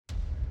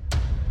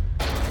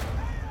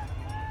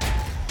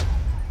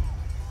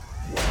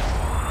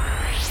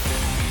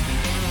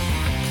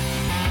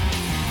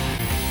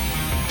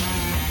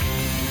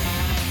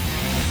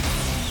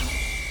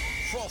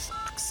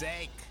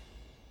sake.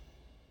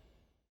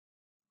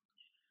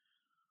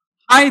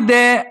 Hi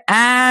there,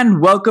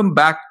 and welcome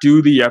back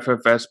to the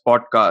FFS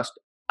podcast.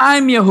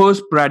 I'm your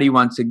host, Prady,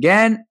 once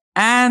again,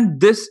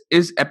 and this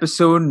is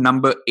episode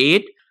number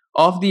 8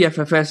 of the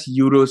FFS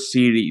Euro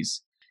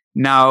series.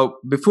 Now,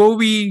 before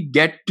we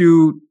get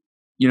to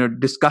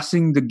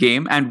discussing the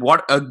game and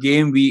what a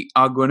game we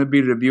are going to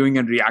be reviewing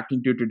and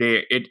reacting to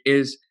today, it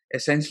is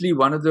essentially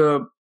one of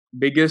the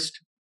biggest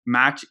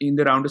match in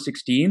the round of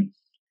 16,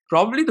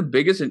 probably the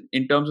biggest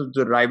in terms of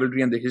the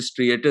rivalry and the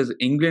history. It is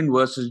England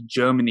versus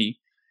Germany.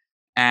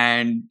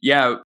 And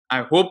yeah,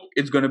 I hope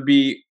it's going to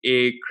be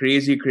a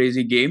crazy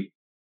game,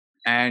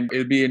 and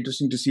it'll be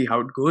interesting to see how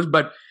it goes.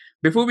 But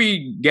before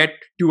we get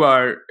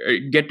to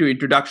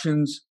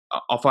introductions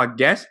of our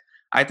guests,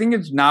 I think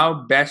it's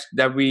now best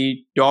that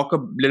we talk a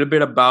little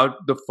bit about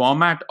the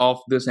format of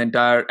this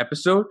entire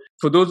episode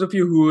for those of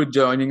you who are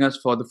joining us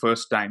for the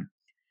first time.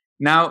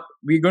 Now,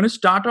 we're going to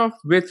start off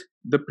with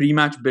the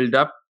pre-match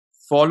build-up,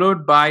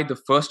 followed by the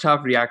first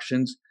half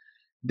reactions.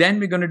 Then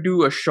we're going to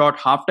do a short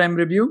halftime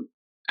review,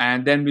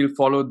 and then we'll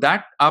follow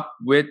that up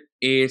with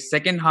a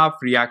second half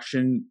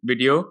reaction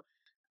video,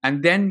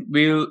 and then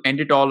we'll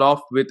end it all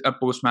off with a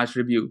post-match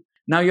review.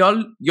 Now,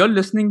 you're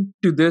listening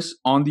to this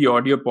on the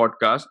audio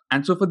podcast,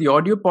 and so for the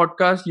audio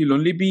podcast, you'll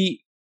only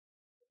be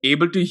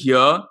able to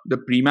hear the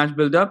pre-match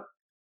build-up,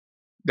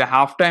 the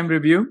halftime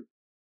review,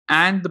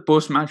 and the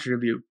post-match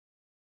review.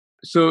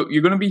 So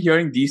you're going to be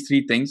hearing these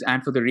three things.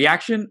 And for the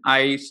reaction,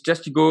 I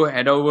suggest you go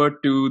head over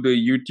to the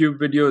YouTube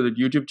video, the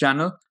YouTube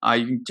channel.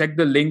 You can check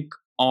the link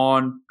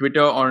on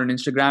Twitter or on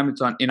Instagram.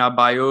 It's in our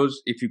bios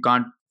if you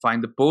can't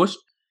find the post.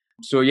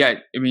 So yeah,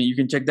 I mean, you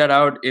can check that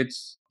out.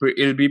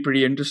 It'll be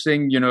pretty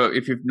interesting.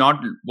 If you've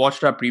not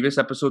watched our previous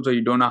episodes or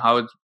you don't know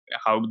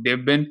how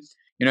they've been,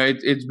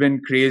 it's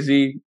been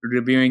crazy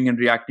reviewing and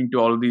reacting to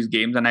all of these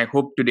games, and I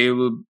hope today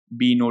will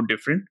be no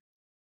different.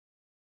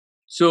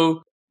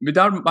 So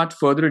without much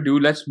further ado,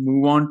 let's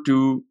move on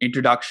to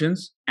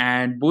introductions.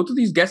 And both of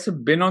these guests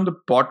have been on the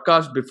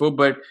podcast before,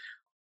 but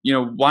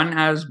one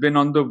has been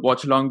on the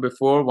watch along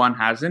before, one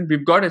hasn't.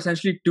 We've got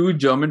essentially two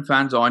German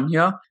fans on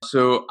here.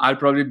 So I'll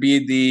probably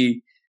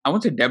be I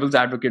won't say devil's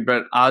advocate,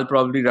 but I'll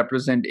probably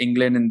represent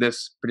England in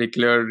this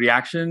particular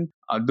reaction,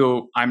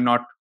 though I'm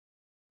not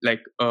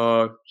like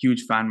a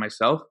huge fan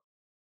myself.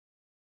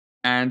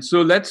 And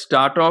so let's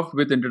start off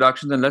with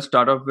introductions, and let's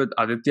start off with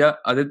Aditya.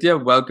 Aditya,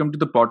 welcome to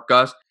the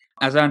podcast.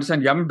 As I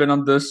understand, you haven't been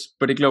on this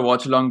particular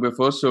watch along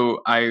before,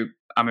 so I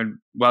mean,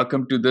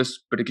 welcome to this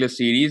particular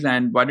series.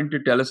 And why don't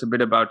you tell us a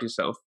bit about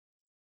yourself?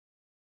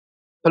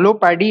 Hello,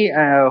 Paddy.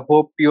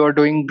 Hope you are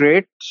doing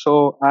great.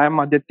 So I am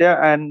Aditya,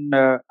 and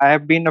I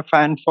have been a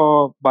fan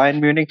for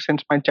Bayern Munich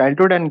since my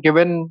childhood. And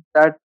given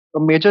that a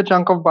major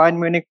chunk of Bayern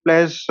Munich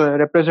players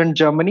represent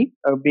Germany,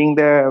 being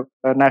their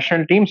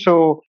national team,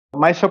 so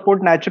my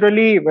support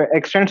naturally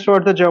extends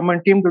towards the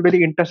German team due to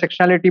the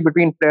intersectionality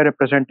between player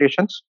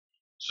representations.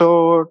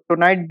 So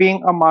tonight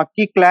being a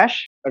marquee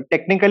clash,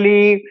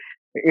 technically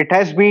it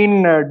has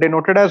been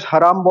denoted as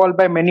haram ball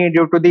by many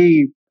due to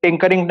the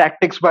tinkering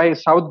tactics by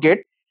Southgate.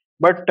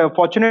 But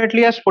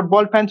fortunately, as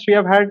football fans, we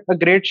have had a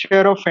great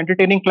share of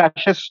entertaining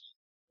clashes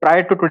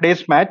prior to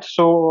today's match.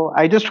 So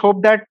I just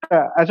hope that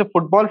as a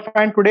football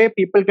fan today,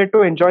 people get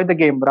to enjoy the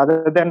game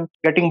rather than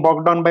getting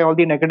bogged down by all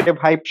the negative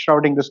hype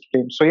shrouding this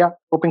game. So yeah,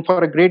 hoping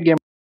for a great game.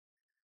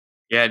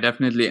 Yeah,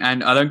 definitely.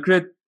 And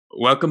Alankrith,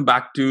 welcome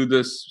back to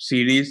this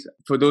series.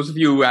 For those of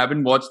you who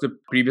haven't watched the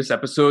previous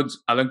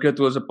episodes, Alankrith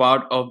was a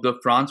part of the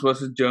France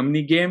versus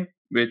Germany game,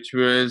 which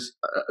was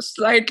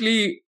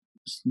slightly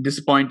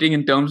disappointing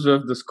in terms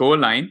of the score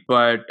line,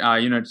 but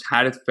it's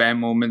had its fair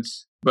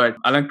moments. But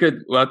Alankrith,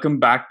 welcome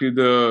back to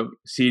the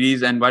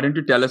series, and why don't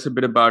you tell us a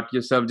bit about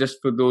yourself, just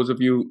for those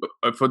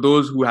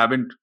who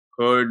haven't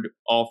heard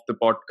of the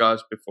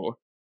podcast before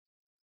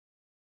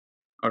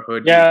or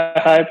heard. Yeah,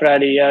 hi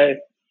Prady.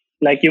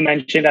 Like you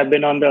mentioned, I've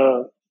been on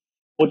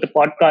both the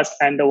podcast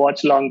and the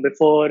watch along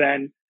before,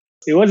 and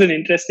it was an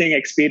interesting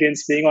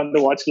experience being on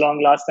the watch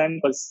along last time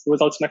because it was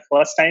also my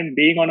first time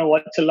being on a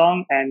watch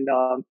along, and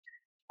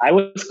I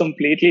was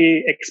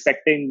completely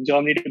expecting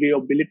Germany to be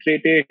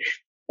obliterated.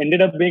 Ended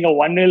up being a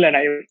 1-0, and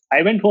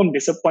I went home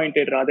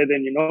disappointed rather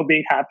than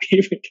being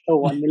happy with a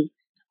 1-0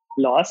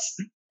 loss.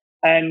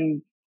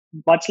 And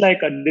much like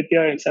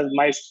Aditya himself,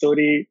 my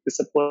story to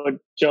support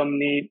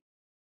Germany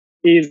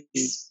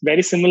is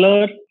very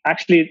similar.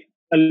 Actually,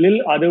 a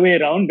little other way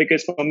around,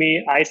 because for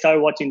me, I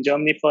started watching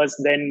Germany first,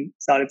 then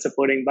started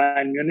supporting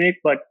Bayern Munich.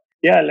 But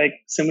yeah, like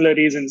similar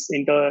reasons,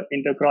 inter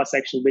cross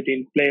section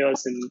between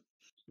players and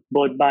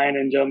both Bayern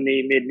and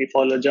Germany made me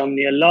follow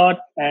Germany a lot.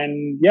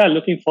 And yeah,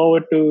 looking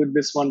forward to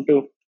this one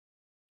too.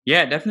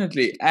 Yeah,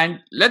 definitely. And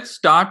let's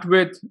start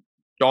with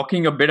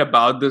talking a bit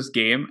about this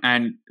game,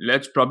 and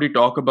let's probably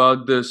talk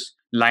about this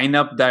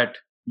lineup that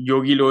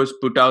Yogi Low has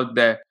put out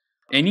there.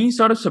 Any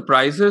sort of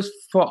surprises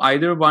for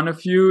either one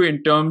of you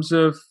in terms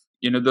of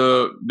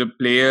the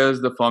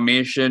players, the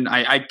formation?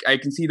 I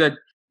can see that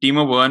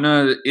Timo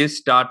Werner is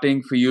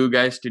starting for you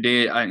guys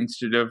today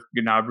instead of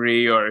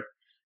Gnabry or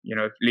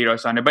Leroy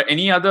Sané. But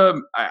any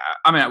other,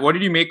 I mean, what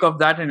did you make of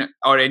that,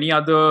 or any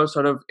other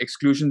sort of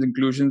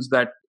inclusions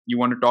that you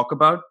want to talk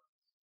about?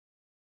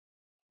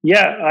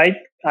 Yeah,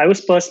 I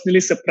was personally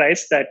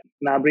surprised that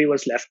Gnabry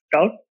was left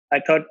out. I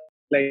thought,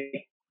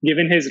 like,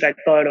 given his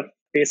record of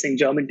facing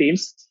German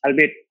teams,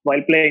 albeit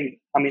while playing,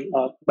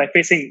 by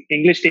facing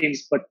English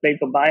teams, but playing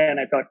for Bayern,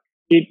 I thought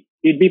he'd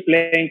be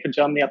playing for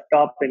Germany up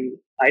top, and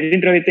I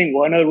didn't really think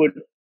Werner would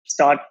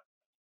start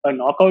a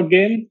knockout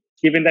game,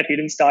 given that he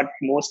didn't start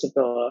most of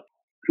the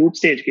group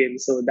stage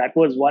games. So that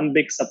was one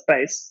big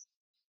surprise.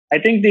 I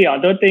think the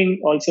other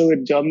thing also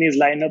with Germany's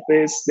lineup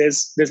is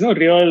there's no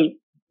real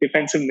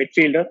defensive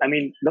midfielder. I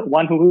mean, the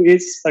one who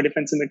is a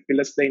defensive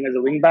midfielder is playing as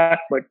a wing back,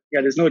 but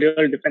yeah, there's no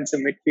real defensive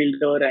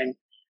midfielder, and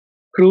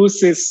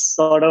Cruz is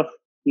sort of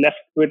left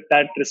with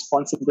that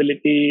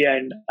responsibility,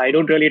 and I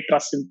don't really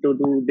trust him to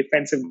do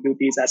defensive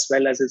duties as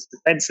well as his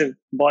defensive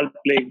ball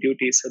playing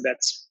duties. So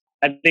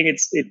I think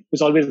it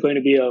was always going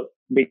to be a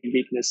big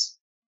weakness.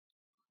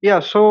 Yeah,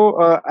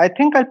 so I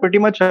think I pretty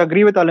much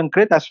agree with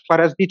Alankrith as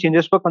far as the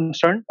changes were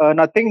concerned.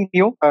 Nothing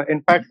new.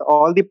 In fact,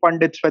 all the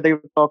pundits, whether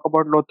you talk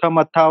about Lothar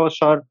Matthaus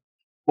or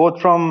both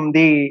from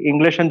the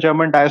English and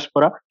German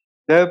diaspora,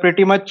 they were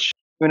pretty much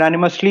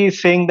unanimously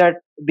saying that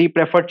the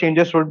preferred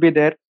changes would be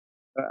there.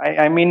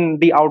 I mean,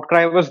 the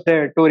outcry was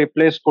there to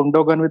replace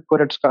Gundogan with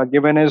Goretzka,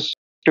 given his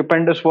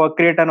stupendous work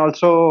rate and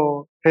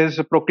also his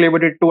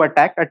proclivity to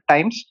attack at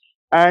times.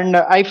 And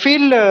I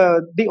feel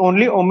the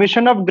only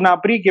omission of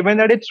Gnabry, given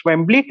that it's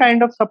Wembley,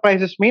 kind of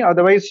surprises me.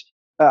 Otherwise,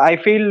 I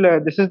feel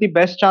this is the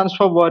best chance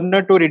for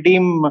Werner to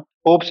redeem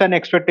hopes and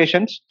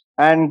expectations.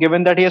 And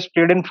given that he has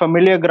played in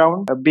familiar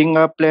ground, being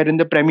a player in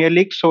the Premier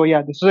League, so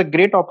yeah, this is a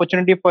great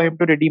opportunity for him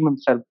to redeem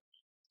himself.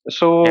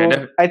 So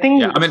I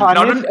think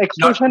Sane's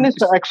exclusion is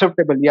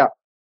acceptable. Yeah.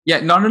 Yeah,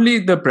 not only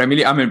the Premier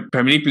League. I mean,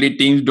 Premier League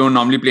teams don't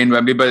normally play in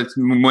Wembley, but it's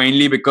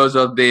mainly because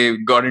of they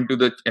got into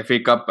the FA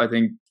Cup, I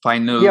think,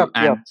 final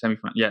and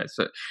semi-final. Yeah,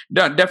 so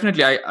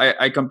definitely,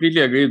 I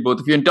completely agree with both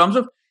of you. In terms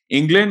of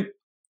England,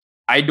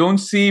 I don't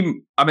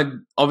see. I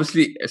mean,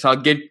 obviously,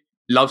 Southgate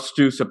loves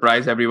to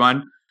surprise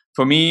everyone.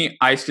 For me,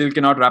 I still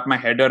cannot wrap my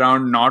head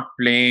around not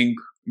playing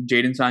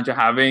Jadon Sancho,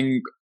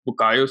 having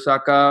Bukayo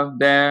Saka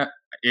there.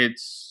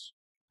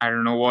 I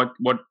don't know what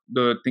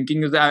the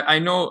thinking is. I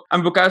know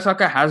Bukayo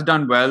Saka has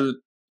done well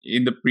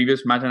in the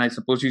previous match, and I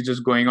suppose he's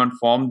just going on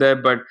form there.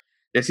 But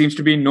there seems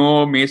to be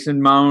no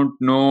Mason Mount,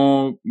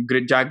 no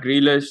Jack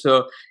Grealish.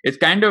 So it's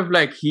kind of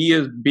like he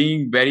is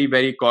being very,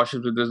 very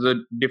cautious with this.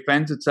 The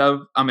defense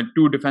itself, I mean,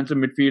 two defensive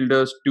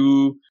midfielders,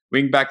 two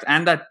wing backs,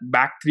 and that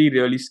back three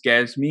really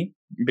scares me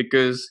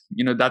because,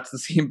 that's the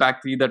same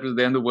back three that was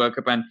there in the World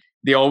Cup, and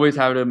they always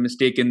have a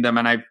mistake in them.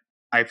 And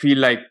I feel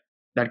like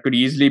that could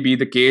easily be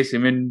the case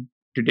even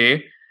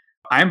today.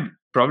 I'm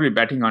probably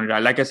betting on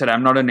it. Like I said,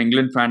 I'm not an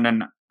England fan,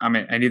 and I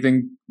mean,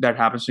 anything that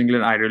happens to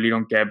England, I really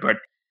don't care. But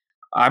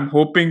I'm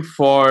hoping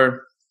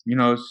for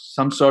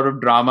some sort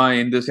of drama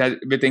in this.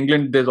 With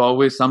England, there's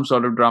always some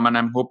sort of drama, and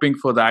I'm hoping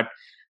for that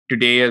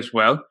today as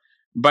well.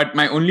 But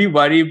my only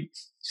worry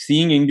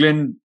seeing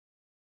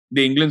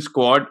the England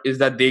squad, is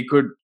that they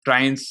could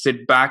try and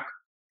sit back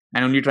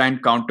and only try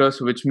and counter.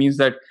 So which means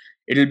that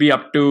it'll be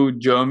up to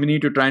Germany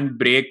to try and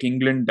break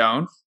England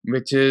down,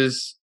 which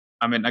is,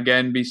 I mean,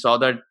 again, we saw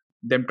that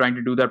them trying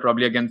to do that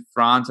probably against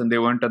France, and they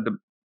weren't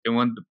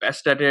the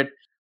best at it.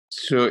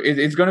 So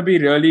it's going to be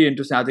really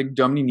interesting. I think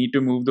Germany need to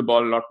move the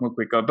ball a lot more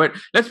quicker. But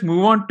let's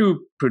move on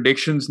to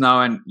predictions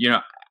now, and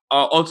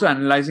also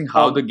analyzing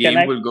how the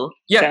game will go.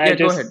 Yeah,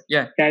 go ahead.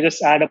 Yeah, can I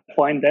just add a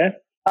point there?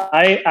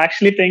 I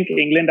actually think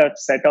England are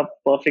set up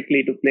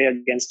perfectly to play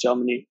against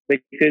Germany,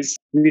 because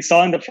we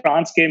saw in the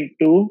France game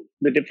too,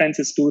 the defense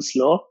is too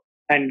slow,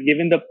 and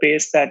given the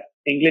pace that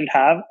England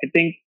have, I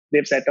think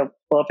they've set up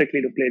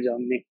perfectly to play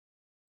Germany.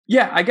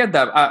 Yeah, I get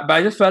that. But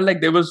I just felt like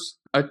there was,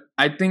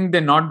 I think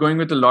they're not going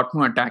with a lot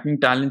more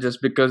attacking talent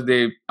just because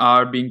they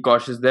are being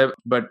cautious there.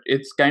 But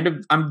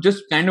I'm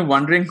just kind of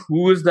wondering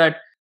who's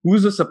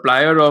the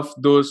supplier of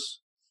those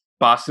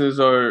passes,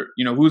 or,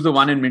 who's the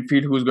one in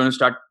midfield who's going to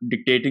start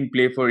dictating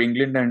play for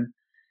England. And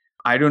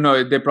I don't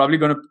know, they're probably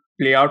going to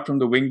play out from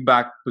the wing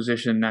back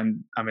position.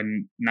 And I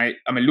mean,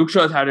 Luke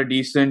Shaw's had a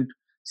decent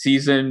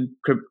season,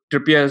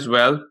 Trippier as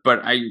well,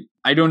 but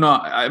I don't know.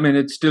 I mean,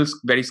 it's still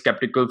very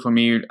skeptical for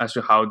me as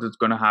to how this is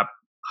going to happen,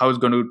 how it's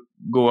going to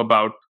go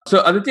about.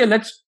 So Aditya,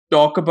 let's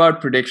talk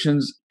about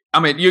predictions. I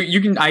mean, you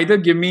can either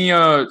give me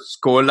a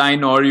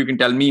scoreline, or you can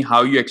tell me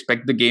how you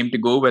expect the game to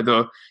go,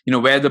 whether,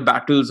 where the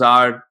battles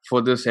are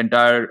for this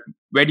entire,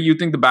 where do you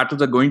think the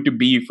battles are going to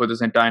be for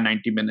this entire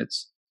 90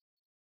 minutes?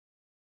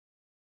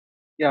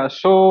 Yeah,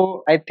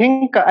 so I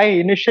think I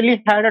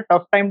initially had a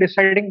tough time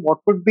deciding what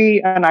would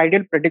be an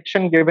ideal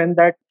prediction, given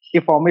that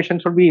the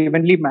formations would be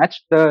evenly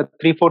matched, the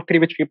 3-4-3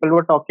 which people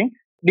were talking.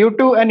 Due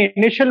to an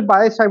initial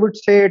bias, I would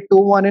say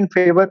 2-1 in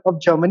favor of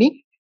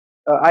Germany.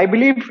 I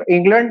believe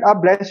England are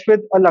blessed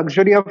with a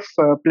luxury of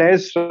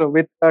players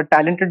with a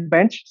talented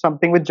bench,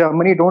 something which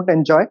Germany don't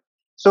enjoy.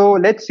 So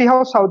let's see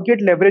how Southgate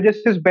leverages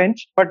his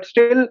bench. But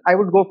still, I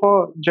would go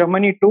for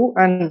Germany 2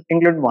 and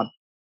England 1.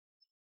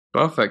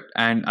 Perfect.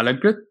 And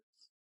Alankrith?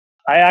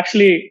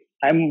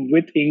 I'm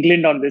with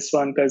England on this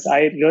one because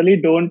I really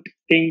don't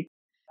think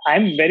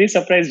I'm very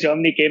surprised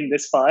Germany came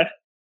this far.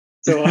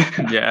 So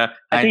Yeah,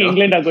 I I think know.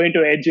 England are going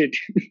to edge it.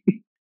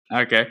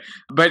 Okay.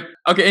 But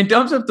okay, in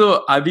terms of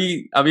the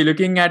are we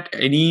looking at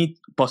any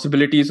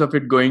possibilities of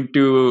it going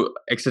to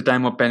extra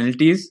time or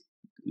penalties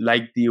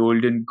like the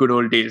good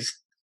old days?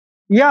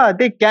 Yeah,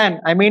 they can.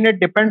 I mean, it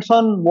depends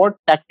on what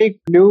tactic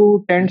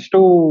Blue tends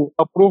to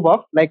approve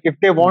of. Like, if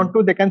they want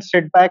to, they can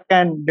sit back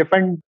and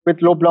defend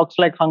with low blocks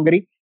like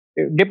Hungary.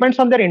 It depends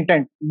on their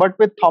intent. But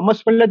with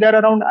Thomas Müller there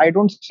around, I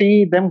don't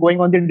see them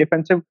going on the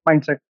defensive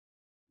mindset.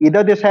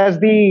 Either this has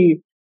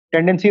the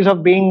tendencies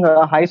of being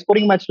a high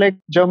scoring match like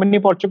Germany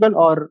Portugal,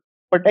 or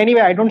but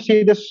anyway, I don't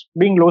see this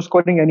being low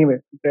scoring anyway,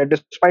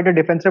 despite a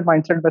defensive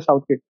mindset by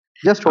Southgate.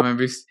 Just I hope.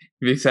 mean,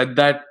 we said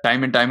that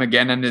time and time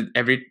again, and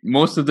every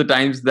most of the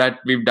times that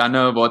we've done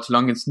a watch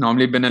long, it's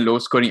normally been a low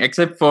scoring.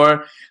 Except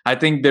for I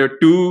think there are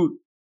two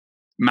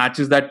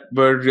matches that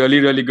were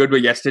really good. Were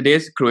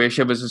yesterday's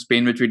Croatia versus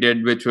Spain, which we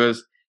did, which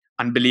was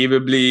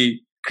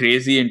unbelievably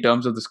crazy in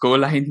terms of the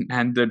scoreline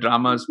and the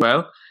drama as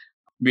well.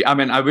 I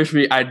mean, I wish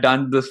we had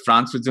done this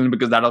France Switzerland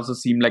because that also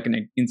seemed like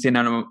an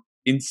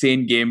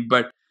insane game.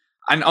 But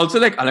and also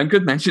like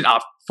Alankrith mentioned,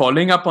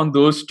 following up on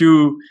those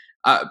two,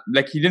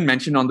 like he didn't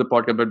mention on the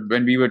podcast, but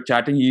when we were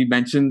chatting, he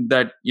mentioned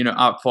that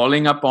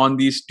following up on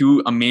these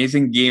two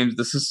amazing games,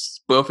 this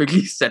is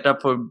perfectly set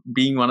up for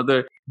being one of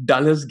the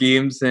dullest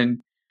games and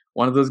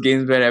one of those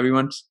games where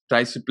everyone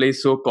tries to play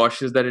so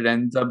cautious that it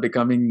ends up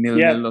becoming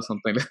Yeah, 0-0 or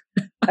something.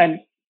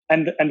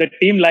 and the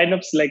team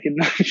lineups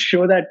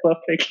show that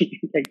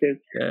perfectly. Yeah.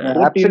 Yeah,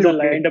 Both teams are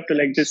absolutely. lined up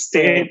to just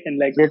stay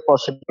and Great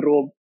possible.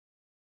 probe.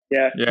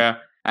 Yeah, Yeah.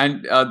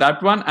 And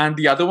that one and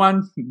the other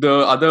one, the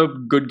other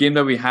good game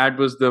that we had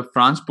was the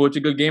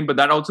France-Portugal game, but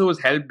that also was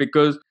helped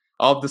because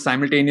of the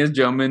simultaneous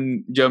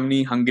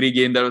Germany-Hungary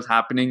game that was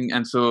happening.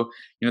 And so,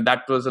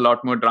 that was a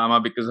lot more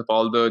drama because of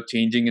all the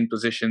changing in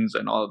positions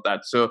and all of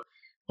that. So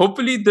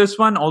hopefully this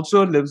one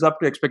also lives up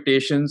to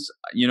expectations.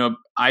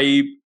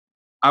 I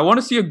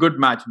want to see a good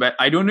match, but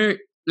I don't know.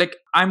 Like,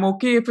 I'm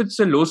okay if it's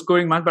a low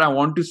scoring match, but I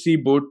want to see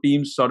both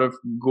teams sort of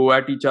go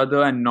at each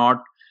other and not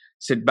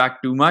sit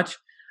back too much.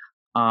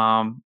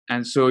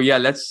 And so yeah,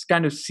 let's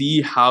kind of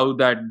see how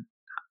that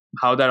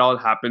all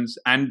happens.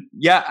 And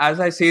yeah,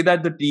 as I say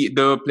that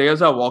the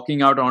players are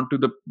walking out onto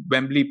the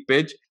Wembley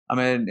pitch, I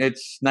mean,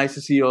 it's nice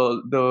to see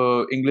all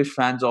the English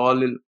fans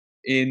all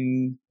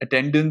in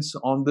attendance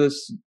on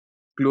this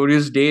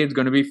glorious day. It's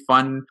going to be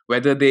fun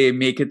whether they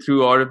make it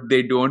through or if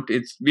they don't.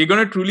 We're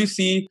going to truly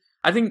see.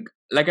 I think,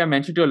 like I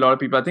mentioned to a lot of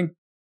people, I think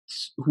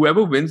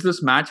whoever wins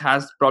this match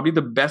has probably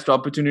the best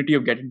opportunity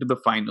of getting to the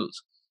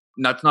finals.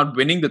 That's not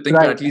winning the thing,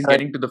 but Right, at least right.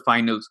 getting to the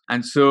finals.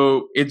 And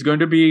so it's going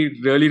to be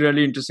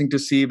really interesting to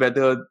see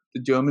whether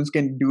the Germans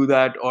can do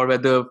that or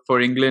whether for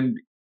England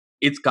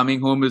it's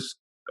coming home is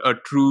a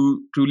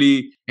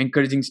truly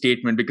encouraging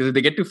statement, because if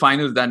they get to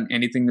finals, then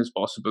anything is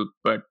possible.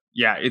 But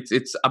yeah,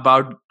 it's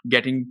about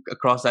getting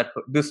across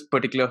this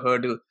particular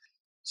hurdle.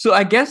 So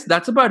I guess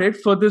that's about it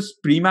for this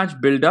pre-match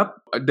build-up.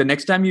 The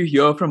next time you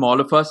hear from all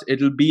of us,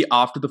 it'll be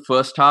after the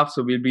first half.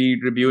 So we'll be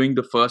reviewing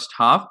the first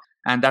half,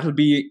 and that'll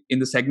be in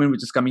the segment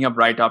which is coming up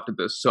right after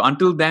this. So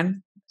until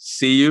then,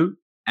 see you,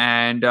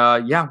 and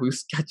yeah, we'll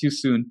catch you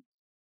soon.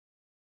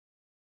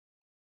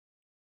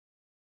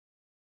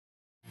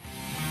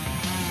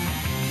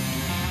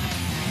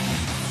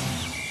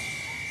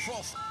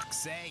 For fuck's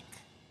sake.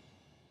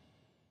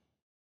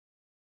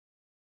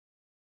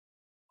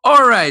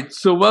 All right,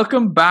 so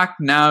welcome back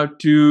now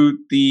to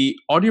the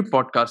audio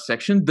podcast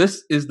section.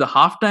 This is the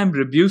halftime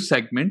review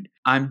segment.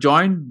 I'm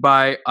joined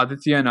by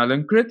Aditya and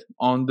Alankrith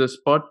on this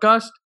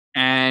podcast,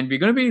 and we're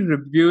going to be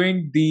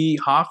reviewing the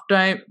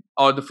halftime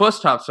or the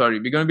first half. Sorry,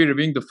 we're going to be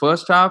reviewing the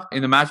first half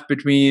in the match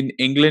between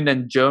England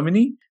and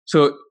Germany.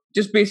 So,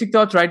 just basic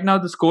thoughts. Right now,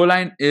 the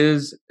scoreline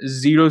is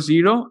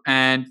 0-0,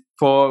 and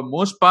for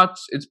most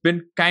parts, it's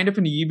been kind of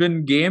an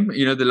even game.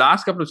 The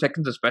last couple of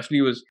seconds, especially,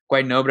 was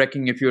quite nerve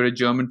wracking if you're a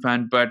German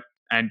fan,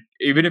 and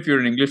even if you're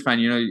an English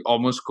fan,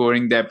 almost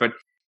scoring there. But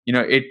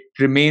it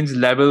remains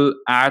level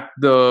at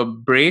the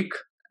break,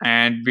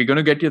 and we're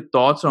gonna get your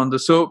thoughts on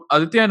this. So,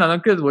 Aditya and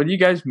Alankrith, what do you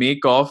guys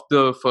make of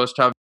the first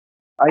half?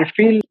 I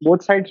feel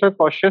both sides were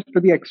cautious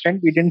to the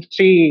extent we didn't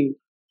see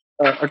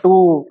a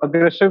too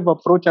aggressive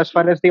approach as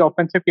far as the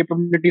offensive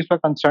capabilities were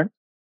concerned.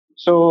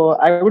 So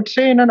I would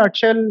say, in a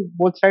nutshell,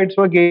 both sides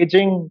were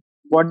gauging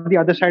what the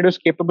other side was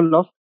capable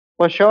of.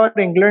 For sure,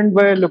 England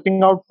were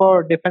looking out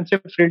for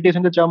defensive frailties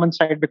in the German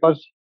side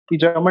because the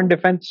German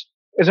defense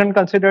isn't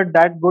considered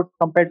that good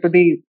compared to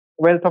the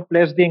wealth of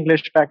players the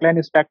English backline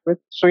is stacked with.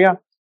 So yeah,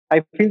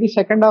 I feel the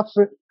second half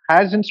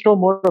has in store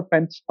more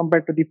offense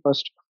compared to the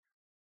first.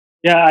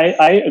 yeah,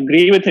 I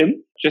agree with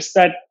him. Just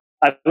that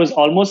I was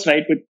almost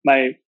right with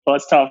my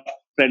first half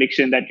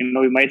prediction that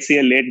we might see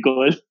a late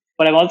goal.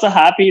 But I'm also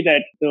happy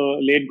that the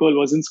late goal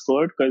wasn't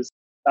scored, because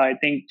I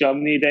think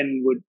Germany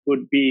then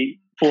would be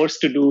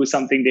forced to do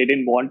something they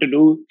didn't want to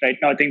do. Right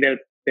now, I think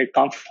they're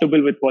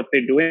comfortable with what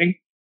they're doing.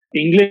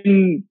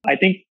 England, I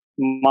think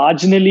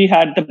marginally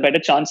had the better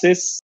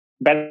chances,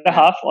 better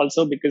half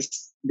also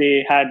because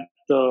they had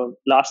the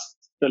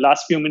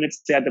last few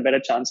minutes they had the better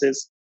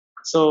chances.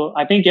 So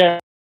I think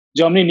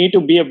Germany need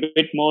to be a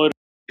bit more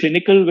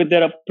clinical with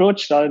their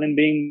approach rather than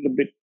being a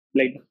bit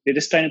like they're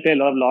just trying to play a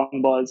lot of long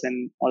balls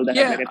and all that.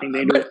 Yeah, Like I think they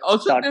need but to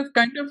also start.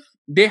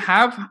 they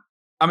have.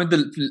 I mean,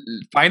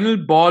 the final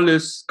ball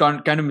is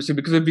kind of missing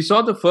because if we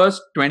saw the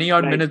first 20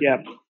 odd Right, minutes, yeah.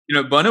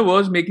 Werner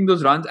was making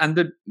those runs and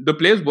the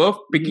players were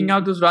picking Mhm.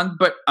 out those runs,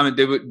 but I mean,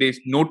 they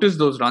noticed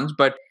those runs,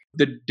 but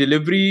the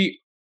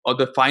delivery or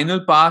the final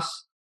pass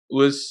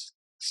was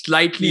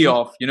slightly Mhm.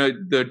 off.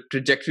 The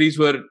trajectories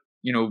were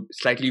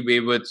slightly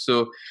wavered.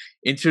 So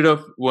instead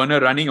of Werner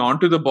running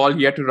onto the ball,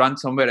 he had to run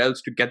somewhere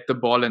else to get the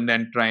ball and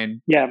then try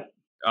and Yeah.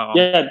 um,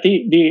 Yeah,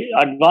 the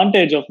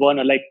advantage of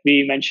Werner, like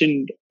we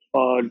mentioned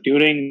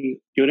during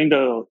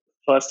the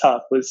first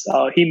half, was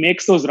he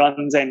makes those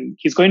runs and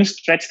he's going to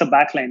stretch the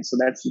back line. So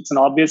it's an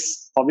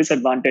obvious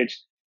advantage.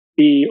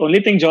 The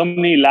only thing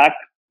Germany lack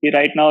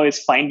right now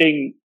is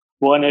finding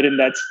Werner in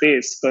that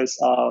space because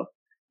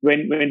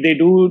when they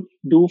do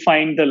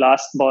find the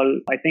last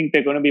ball, I think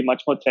they're going to be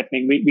much more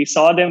threatening. We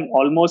saw them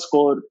almost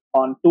score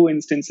on two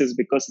instances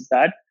because of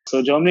that.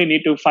 So Germany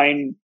need to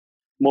find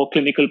more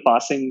clinical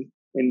passing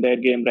in their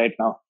game right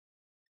now.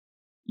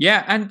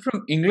 Yeah, and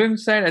from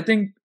England's side, I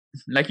think,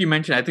 like you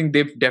mentioned, I think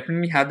they've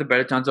definitely had the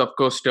better chance. Of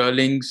course,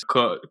 Sterling's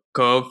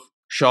curve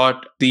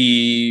shot,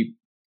 the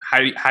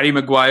Harry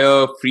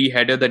Maguire free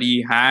header that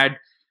he had,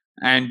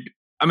 and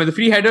I mean the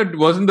free header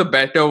wasn't the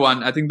better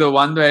one. I think the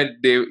one where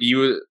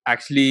you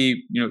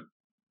actually,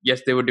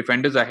 yes, there were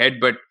defenders ahead,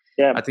 but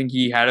Yeah, I think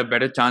he had a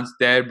better chance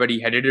there, but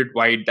he headed it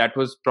wide. That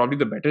was probably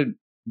the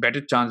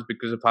better chance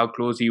because of how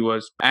close he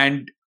was.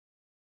 And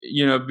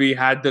we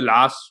had the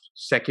last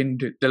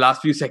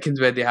few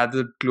seconds where they had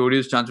the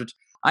glorious chance, which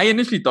I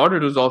initially thought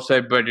it was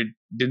offside, but it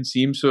didn't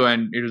seem so.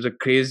 And it was a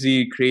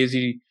crazy,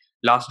 crazy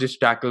last ditch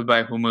tackle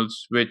by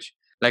Hummels, which,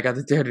 like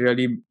Aditya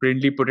really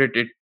brilliantly put it,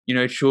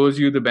 it shows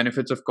you the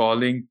benefits of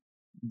calling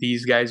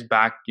these guys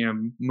back.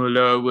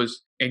 Muller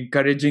was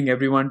encouraging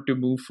everyone to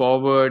move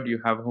forward. You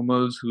have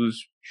Hummels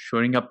who's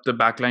showing up the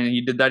back line, and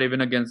he did that even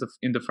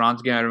in the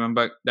France game. I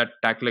remember that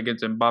tackle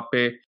against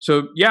Mbappe.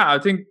 So yeah, I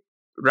think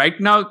right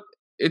now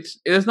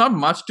there's not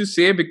much to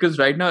say because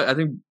right now I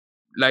think,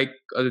 like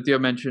Aditya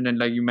mentioned and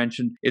like you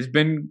mentioned, it's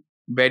been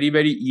very,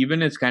 very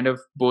even. It's kind of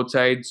both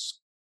sides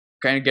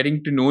kind of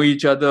getting to know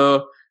each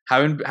other,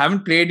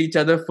 haven't played each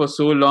other for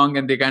so long,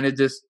 and they kind of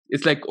just,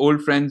 it's like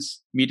old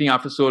friends meeting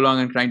after so long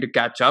and trying to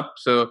catch up.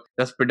 So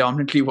that's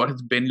predominantly what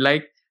it's been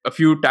like. A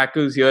few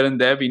tackles here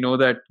and there. We know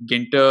that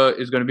Ginter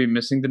is going to be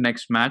missing the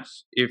next match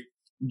if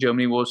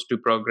Germany was to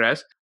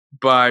progress.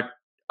 But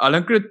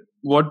Alankrith,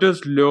 what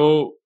does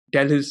Lowe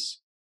tell his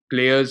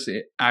players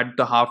at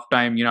the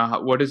halftime?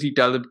 What does he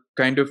tell them?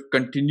 Kind of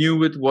continue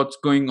with what's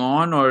going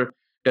on, or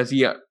does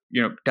he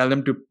tell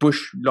them to push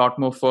a lot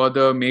more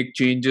further, make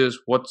changes?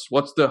 What's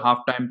the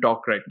halftime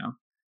talk right now?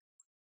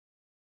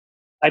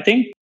 I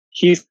think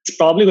he's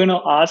probably going to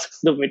ask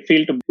the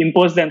midfield to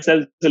impose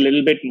themselves a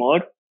little bit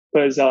more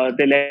because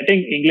they're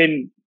letting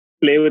England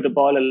play with the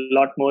ball a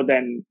lot more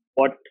than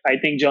what I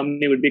think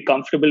Germany would be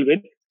comfortable with.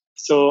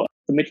 So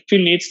the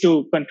midfield needs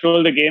to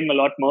control the game a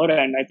lot more,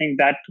 and I think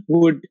that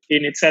would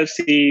in itself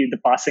see the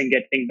passing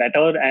getting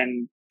better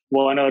and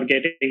Warner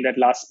getting that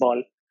last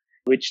ball,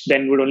 which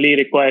then would only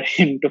require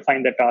him to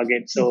find the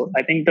target. So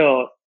I think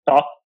the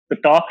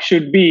talk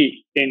should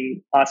be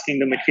in asking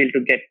the midfield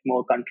to get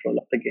more control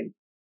of the game.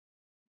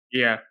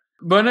 Yeah,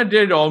 Bernard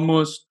did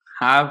almost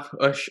have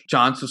a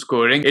chance of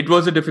scoring. It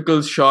was a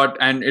difficult shot,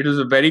 and it was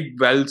a very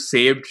well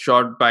saved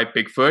shot by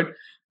Pickford.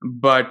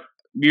 But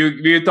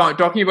we were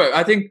talking about,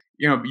 I think,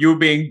 you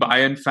being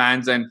Bayern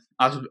fans and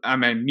us, I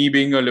mean, me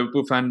being a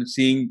Liverpool fan,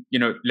 seeing,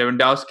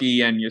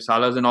 Lewandowski and your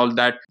Salahs and all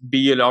that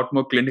be a lot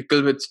more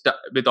clinical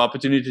with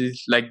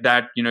opportunities like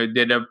that.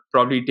 They'd have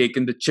probably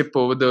taken the chip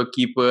over the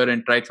keeper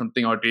and tried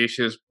something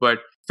audacious. But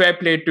fair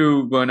play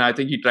to Werner. I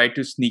think he tried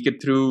to sneak it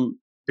through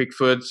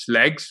Pickford's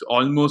legs,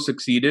 almost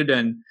succeeded,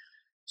 and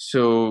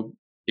so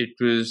it's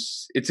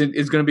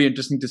going to be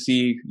interesting to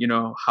see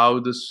how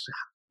this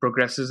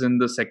progresses in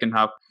the second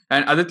half.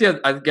 And Aditya,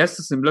 I guess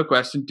a similar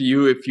question to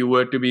you: if you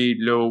were to be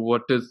Low,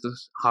 what is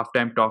this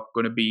halftime talk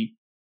going to be?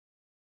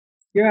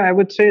 Yeah, I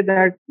would say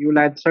that you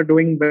lads are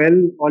doing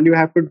well. All you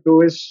have to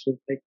do is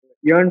like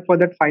yearn for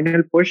that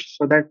final push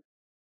so that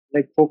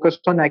like focus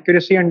on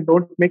accuracy and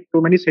don't make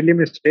too many silly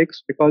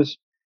mistakes because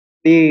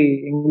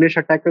the English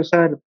attackers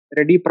are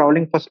ready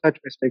prowling for such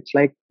mistakes.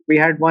 Like we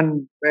had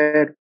one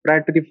where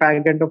prior to the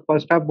fag end of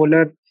first half,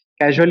 Bowler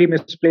casually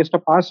misplaced a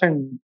pass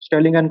and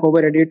Sterling and Co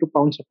were ready to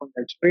pounce upon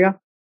that. So yeah,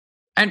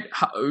 And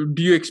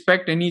do you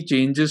expect any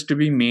changes to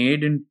be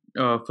made in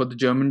for the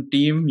German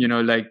team?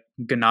 Like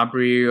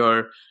Gnabry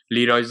or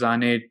Leroy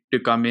Sané to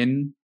come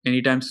in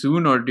anytime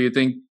soon, or do you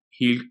think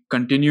he'll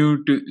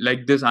continue to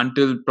like this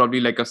until probably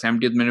like a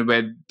 70th minute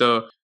where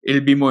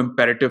it'll be more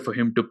imperative for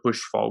him to push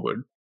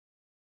forward?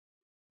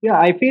 yeah,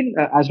 I feel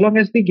as long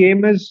as the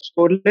game is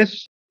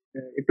scoreless,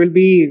 it will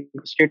be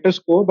status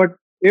quo. But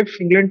if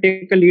England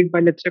take a lead by,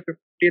 let's say,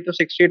 50th or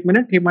 68th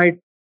minute, he might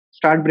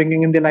start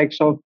bringing in the likes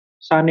of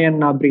Sane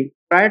and Nabri.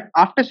 Right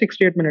after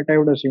 68th minute, I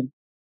would assume.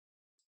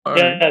 All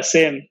right. Yeah,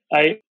 same.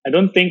 I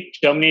don't think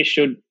Germany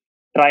should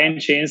try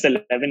and change the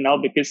 11 now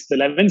because the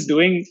 11's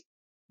doing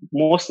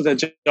most of the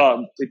job.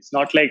 It's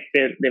not like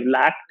they've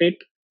lacked it.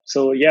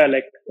 So yeah,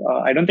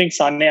 I don't think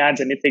Sane adds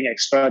anything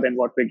extra than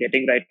what we're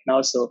getting right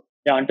now. So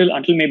yeah,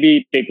 until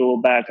maybe they go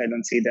back, I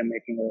don't see them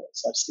making a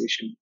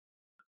substitution.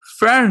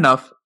 Fair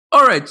enough.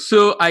 All right,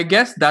 so I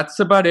guess that's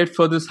about it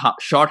for this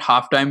short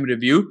halftime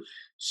review.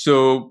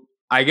 So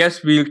I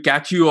guess we'll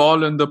catch you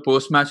all in the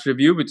post-match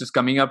review, which is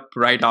coming up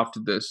right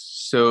after this.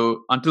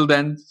 So until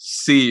then,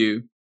 see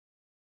you.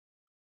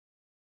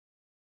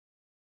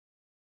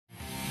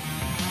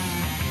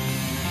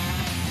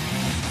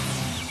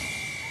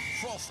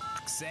 For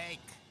fuck's sake.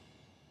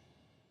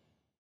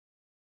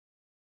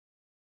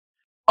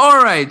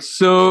 All right,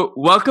 so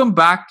welcome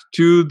back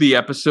to the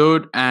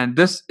episode, and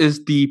this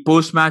is the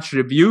post-match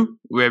review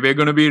where we're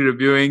going to be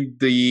reviewing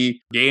the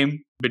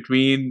game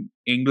between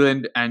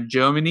England and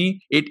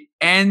Germany. It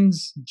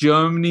ends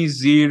Germany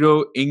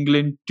 0,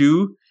 England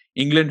 2.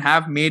 England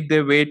have made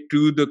their way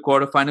to the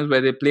quarterfinals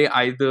where they play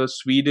either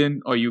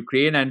Sweden or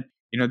Ukraine, and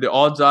the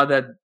odds are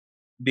that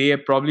they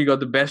have probably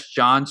got the best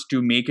chance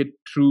to make it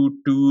through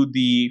to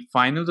the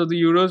finals of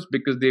the Euros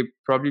because they've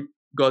probably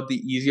got the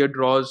easier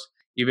draws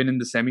even in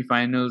the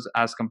semifinals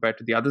as compared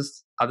to the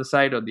other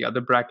side or the other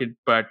bracket.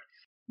 But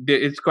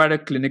it's quite a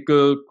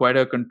clinical, quite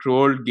a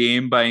controlled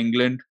game by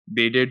England.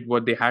 They did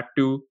what they had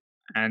to,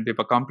 and they've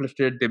accomplished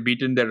it. They've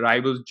beaten their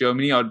rivals,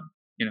 Germany, or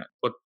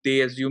what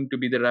they assume to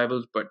be the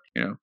rivals. But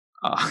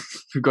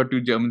we've got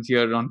two Germans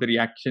here on the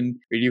reaction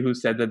video who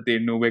said that they're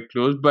nowhere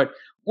close. But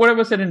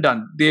whatever said and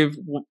done, they've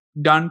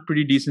done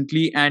pretty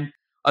decently. And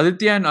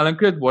Aditya and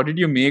Alankrith, what did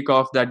you make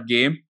of that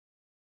game?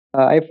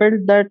 I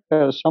felt that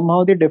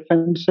somehow the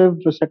defensive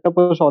setup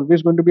was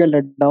always going to be a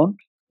letdown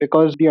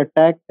because the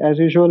attack, as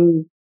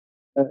usual,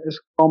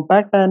 is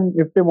compact. And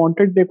if they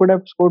wanted, they could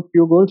have scored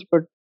few goals.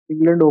 But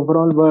England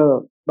overall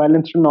were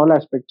balanced in all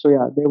aspects. So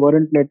yeah, they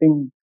weren't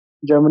letting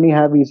Germany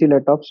have easy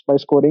let-ups by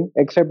scoring,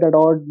 except that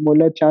odd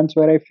Muller chance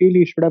where I feel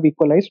he should have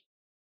equalized.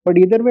 But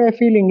either way, I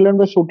feel England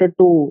was suited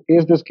to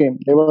ace this game.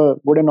 They were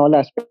good in all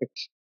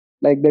aspects.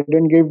 Like they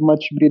didn't give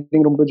much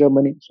breathing room to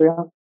Germany. So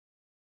yeah,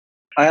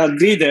 I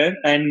agree there.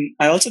 And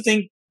I also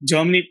think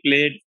Germany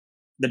played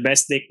the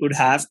best they could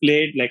have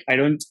played. Like I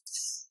don't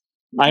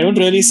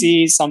really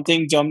see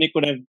something Germany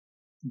could have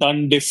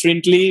done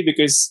differently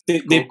because they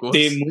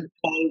moved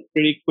all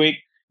pretty quick.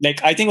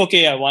 Like I think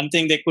okay, yeah, one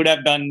thing they could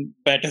have done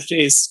better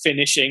is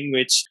finishing,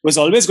 which was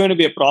always going to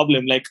be a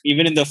problem. Like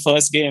even in the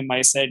first game,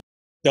 I said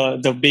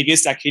the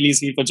biggest Achilles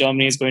heel for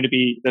Germany is going to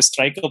be the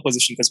striker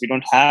position because we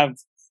don't have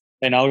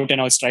an out and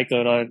out striker,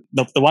 or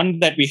the one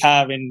that we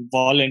have in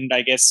Volland,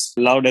 I guess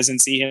Lau doesn't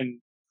see him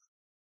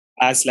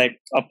as like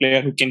a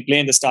player who can play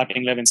in the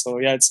starting 11. So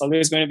yeah, it's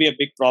always going to be a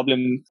big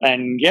problem.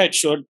 And yeah, it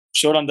showed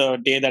on the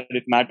day that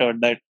it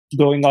mattered that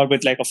going out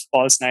with like a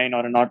false nine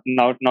or an out and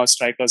out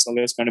striker is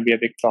always going to be a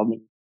big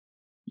problem.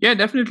 Yeah,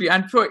 definitely.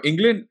 And for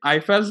England, I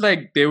felt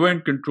like they were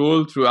in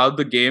control throughout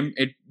the game.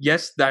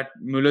 Yes, that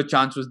Muller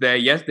chance was there.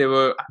 Yes, there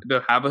were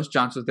the Havertz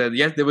chance was there.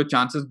 Yes, there were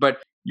chances,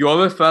 but you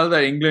always felt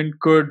that England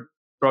could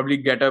probably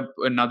get up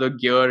another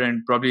gear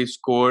and probably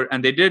score.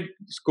 And they did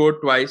score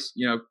twice.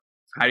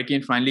 Harry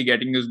Kane finally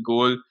getting his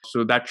goal.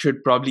 So that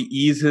should probably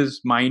ease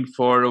his mind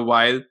for a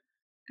while.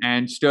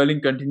 And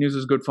Sterling continues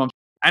his good form.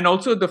 And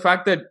also the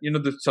fact that,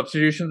 the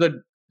substitutions that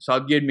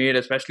Southgate made,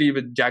 especially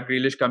with Jack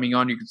Grealish coming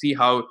on, you can see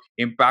how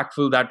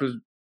impactful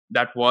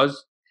that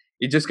was.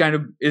 It just kind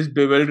of is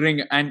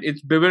bewildering, and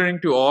it's bewildering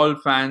to all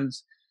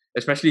fans,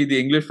 especially the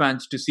English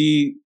fans, to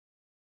see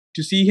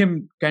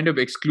him kind of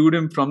exclude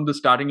him from the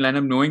starting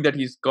lineup, knowing that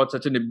he's got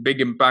such a big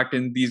impact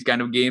in these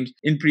kind of games.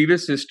 In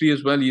previous history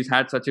as well, he's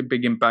had such a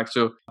big impact.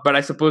 So, but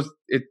I suppose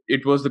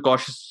it was the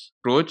cautious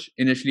approach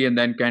initially, and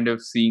then kind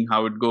of seeing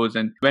how it goes.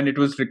 And when it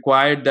was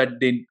required that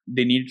they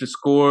needed to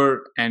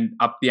score and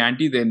up the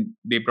ante, then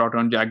they brought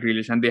on Jack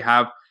Grealish, and they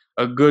have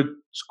a good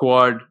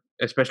squad,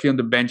 especially on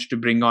the bench, to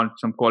bring on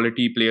some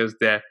quality players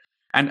there.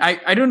 And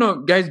I don't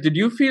know, guys, did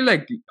you feel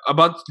like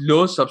about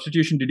Lowe's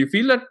substitution? Did you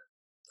feel that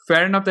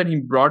fair enough that he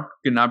brought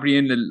Gnabry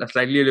in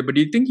slightly earlier, but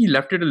do you think he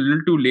left it a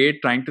little too late,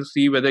 trying to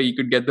see whether he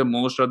could get the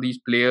most of these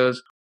players?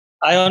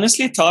 I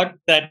honestly thought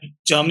that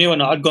Germany were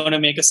not going to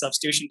make a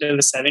substitution till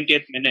the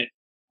 70th minute.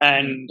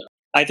 And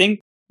I think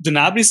the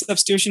Gnabry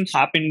substitution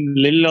happened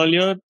a little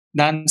earlier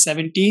than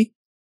 70.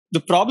 The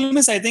problem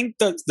is, I think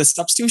the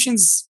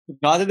substitutions,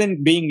 rather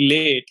than being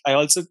late, I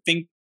also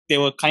think they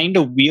were kind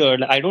of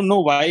weird. I don't know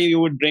why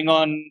you would bring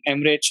on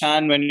Emre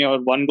Can when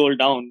you're one goal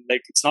down.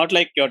 Like, it's not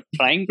like you're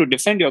trying to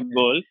defend your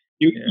goal.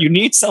 You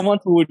need someone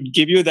who would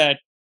give you that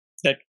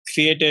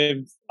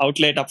creative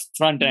outlet up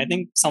front. And I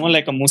think someone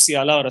like a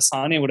Musiala or a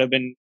Sane would have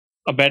been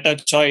a better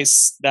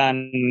choice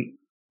than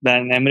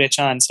Emre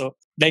Can. So,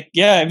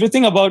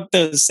 everything about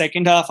the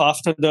second half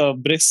after the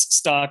brisk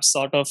start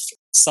sort of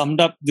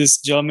summed up this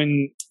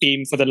German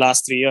team for the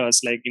last 3 years.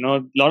 A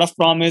lot of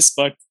promise,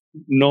 but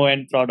no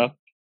end product.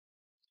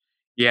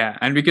 Yeah,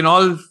 and we can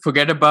all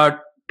forget about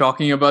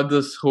talking about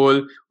this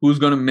whole who's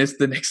going to miss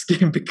the next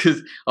game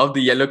because of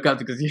the yellow card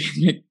because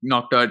he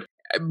knocked out.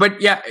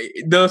 But yeah,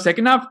 the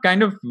second half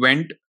kind of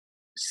went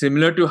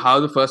similar to how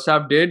the first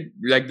half did.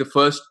 Like the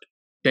first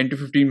 10 to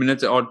 15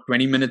 minutes or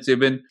 20 minutes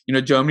even,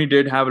 Germany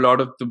did have a lot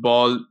of the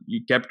ball.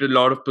 You kept a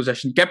lot of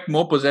possession, kept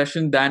more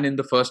possession than in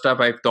the first half,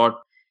 I thought.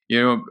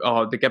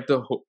 They kept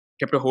a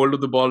hold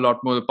of the ball a lot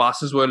more. The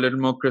passes were a little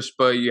more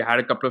crisper. You had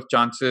a couple of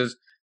chances.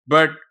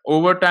 But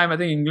over time, I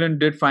think England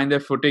did find their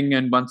footing.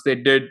 And once they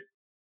did,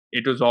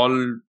 it was all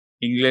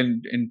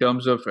England in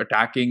terms of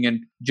attacking and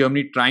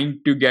Germany trying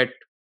to get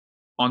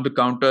on the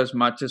counter as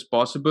much as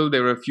possible.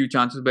 There were a few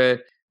chances where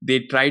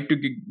they tried to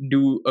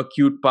do a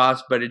cute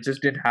pass, but it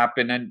just didn't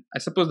happen. And I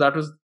suppose that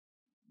was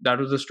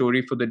the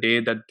story for the day,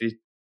 that they,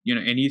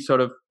 any sort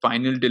of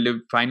final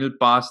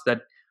pass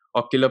that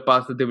or killer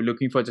pass that they were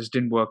looking for just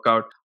didn't work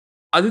out.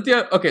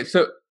 Aditya, okay,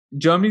 so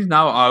Germany's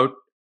now out.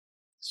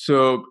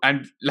 So,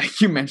 and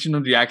like you mentioned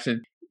on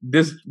reaction,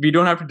 this we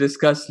don't have to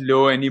discuss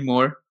Low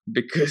anymore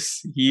because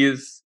he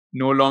is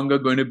no longer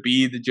going to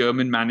be the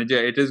German manager.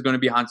 It is going to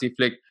be Hansi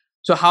Flick.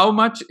 So how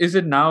much is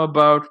it now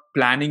about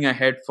planning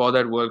ahead for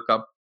that World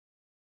Cup?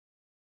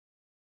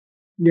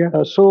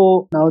 Yeah,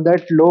 so now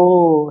that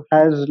Low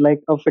has like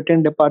a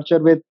fit-in departure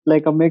with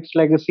like a mixed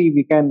legacy,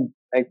 we can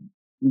like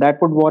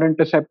that would warrant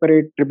a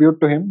separate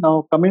tribute to him.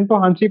 Now coming to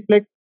Hansi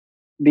Flick,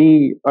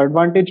 the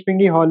advantage being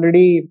he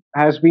already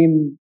has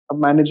been a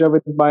manager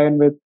with Bayern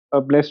with a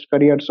blessed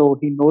career, so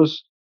he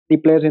knows the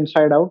players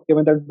inside out.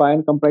 Given that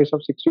Bayern comprise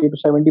of 60 to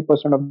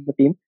 70% of the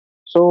team,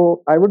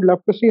 so I would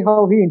love to see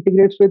how he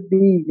integrates with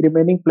the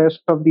remaining players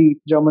of the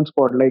German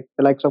squad, like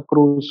the likes of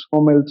Cruz,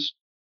 Hummels,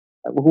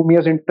 whom he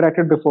has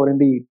interacted before in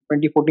the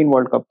 2014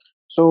 World Cup.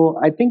 So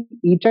I think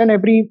each and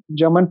every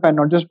German fan,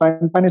 not just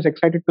Bayern fan, is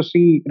excited to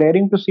see,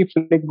 raring to see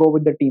Flick go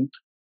with the team.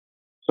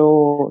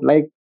 So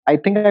like I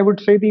think I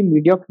would say the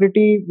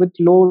mediocrity with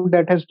Low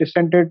that has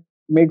descended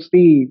makes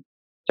the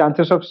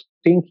chances of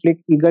seeing Flick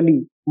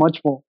eagerly much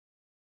more.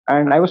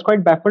 And I was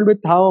quite baffled with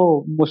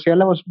how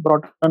Musiala was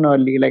brought on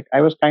early. Like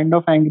I was kind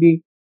of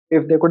angry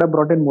if they could have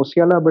brought in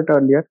Musiala a bit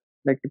earlier,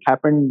 like it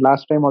happened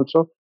last time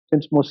also,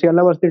 since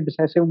Musiala was the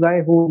decisive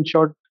guy who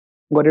ensured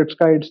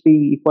Goretzka it's the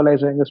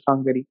equalizer against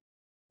Hungary.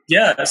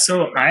 Yeah,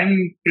 so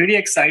I'm pretty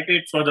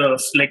excited for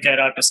the Flick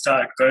era to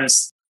start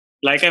because,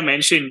 like I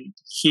mentioned,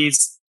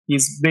 he's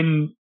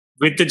been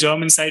with the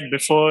German side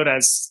before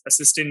as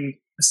assistant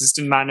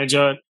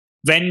manager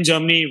when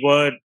Germany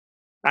were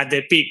at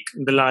their peak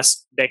in the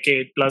last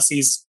decade. Plus,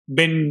 he's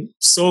been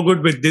so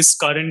good with this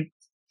current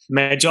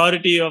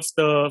majority of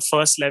the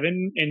first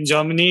 11 in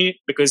Germany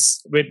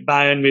because with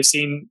Bayern, we've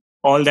seen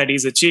all that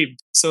he's achieved.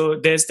 So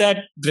there's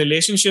that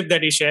relationship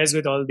that he shares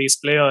with all these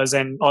players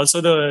and also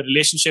the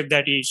relationship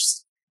that he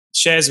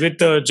shares with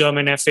the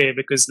German FA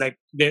because like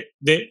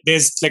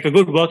there's like a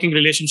good working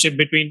relationship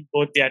between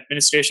both the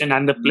administration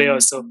and the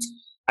players. So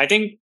I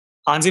think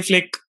Hansi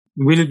Flick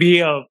will be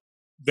a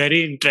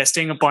very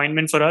interesting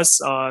appointment for us.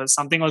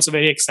 Something also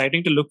very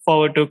exciting to look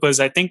forward to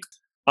because I think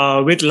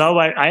with Love,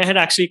 I had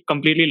actually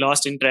completely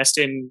lost interest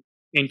in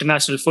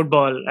international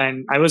football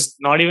and I was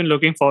not even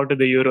looking forward to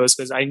the Euros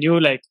because I knew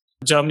like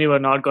Germany were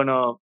not going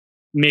to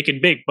make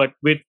it big. But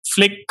with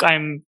Flick,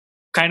 I'm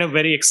kind of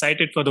very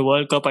excited for the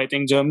World Cup. I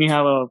think Germany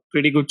have a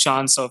pretty good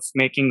chance of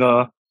making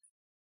a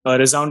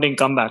resounding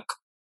comeback.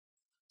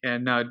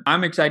 And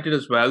I'm excited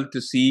as well to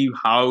see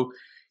how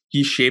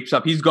he shapes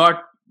up. He's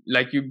got,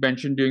 like you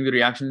mentioned during the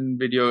reaction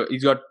video,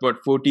 he's got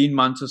 14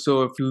 months or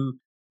so to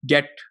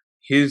get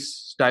his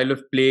style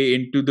of play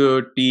into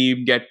the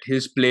team, get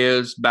his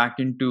players back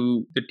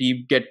into the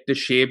team, get the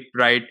shape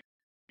right.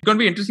 It's going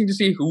to be interesting to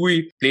see who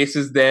he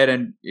places there,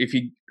 and if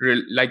he,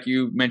 like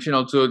you mentioned,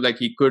 also like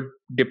he could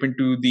dip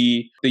into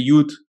the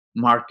youth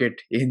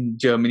market in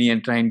Germany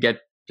and try and get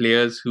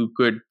players who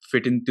could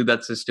fit into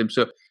that system.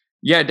 So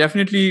yeah,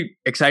 definitely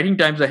exciting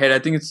times ahead. I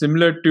think it's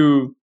similar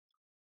to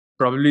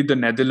probably the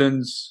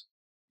Netherlands,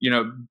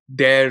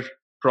 their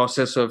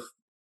process of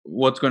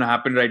what's going to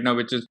happen right now,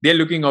 which is they're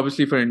looking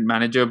obviously for a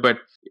manager, but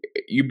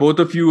you both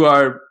of you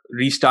are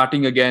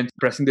restarting again,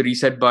 pressing the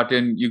reset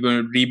button. You're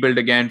going to rebuild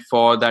again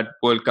for that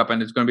World Cup,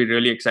 and it's going to be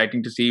really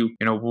exciting to see,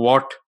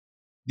 what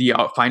the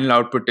final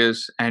output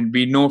is. And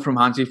we know from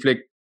Hansi Flick,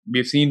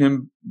 we've seen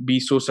him be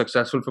so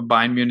successful for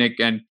Bayern Munich,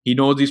 and he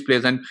knows these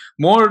players. And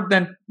more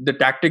than the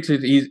tactics,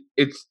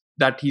 it's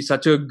that he's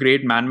such a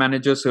great man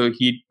manager, so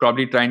he'd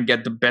probably try and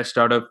get the best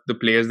out of the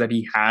players that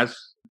he has.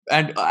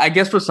 And I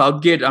guess for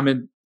Southgate, I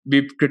mean,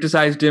 we've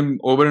criticized him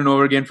over and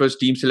over again for his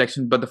team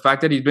selection, but the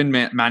fact that he's been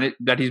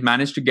that he's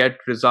managed to get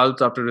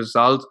results after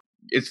results,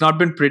 it's not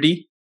been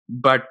pretty.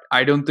 But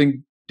I don't think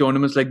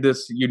tournaments like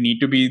this you need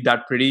to be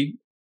that pretty.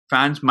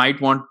 Fans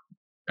might want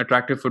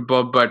attractive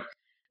football, but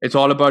it's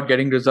all about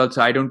getting results.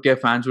 I don't care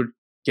fans would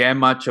care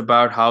much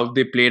about how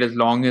they played as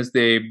long as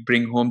they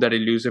bring home that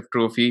elusive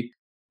trophy.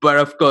 But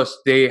of course,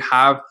 they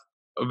have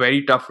a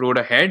very tough road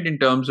ahead in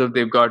terms of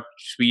they've got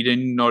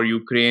Sweden or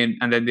Ukraine,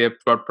 and then they've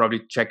got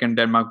probably Czech and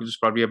Denmark, which is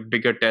probably a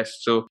bigger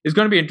test. So it's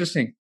going to be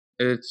interesting.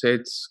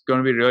 It's going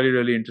to be really,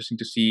 really interesting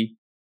to see.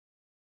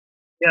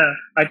 Yeah,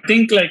 I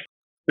think like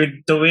with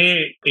the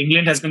way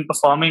England has been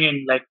performing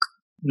in like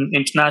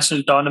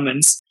international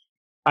tournaments,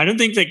 I don't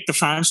think like the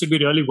fans should be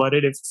really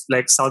worried if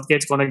like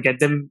Southgate's going to get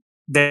them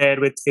there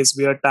with his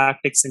weird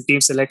tactics and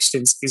team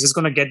selections. He's just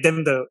going to get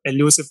them the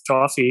elusive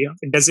trophy.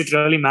 Does it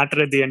really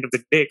matter at the end of the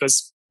day?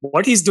 Because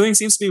what he's doing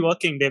seems to be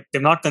working.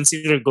 They've not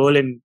considered a goal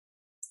in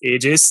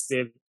ages.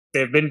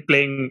 They've been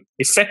playing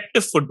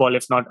effective football,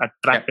 if not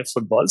attractive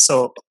football.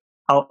 So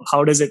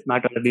how does it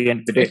matter at the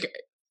end of the day?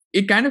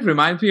 It kind of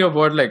reminds me of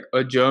what like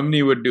a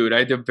Germany would do,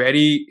 right? They're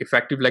very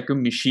effective, like a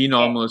machine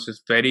almost.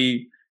 It's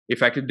very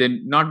effective. They're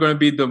not going to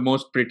be the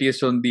most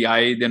prettiest on the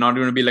eye. They're not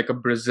going to be like a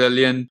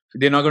Brazilian.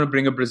 They're not going to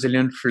bring a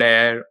Brazilian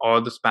flair or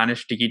the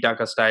Spanish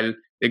tiki-taka style.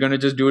 They're going to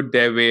just do it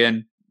their way.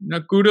 And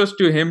kudos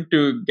to him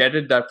to get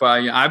it that far.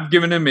 I've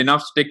given him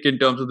enough stick in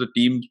terms of the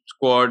team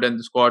squad and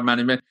the squad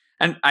management.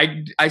 And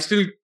I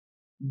still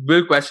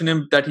will question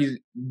him that he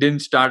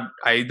didn't start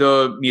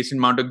either Mason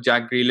Mount or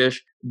Jack Grealish,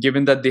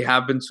 given that they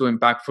have been so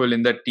impactful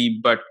in that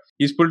team. But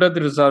he's pulled out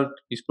the result.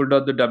 He's pulled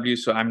out the W.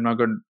 So I'm not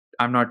going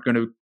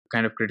to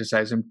kind of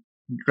criticize him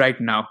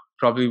right now.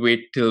 Probably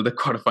wait till the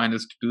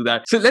quarterfinals to do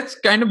that. So let's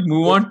kind of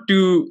move on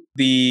to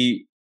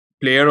the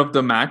player of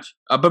the match.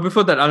 But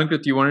before that,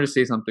 Alankrith, you wanted to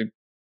say something?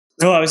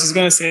 No, I was just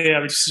going to say I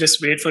would just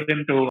wait for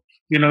him to,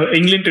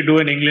 England to do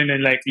in England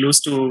and like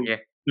lose to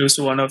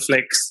one of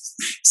like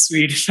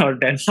Sweden or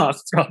Denmark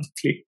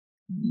probably.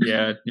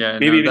 Yeah.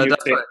 Maybe no,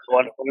 that's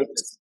one of them.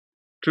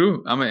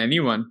 True. I mean,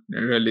 anyone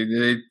really.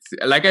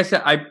 It's, like I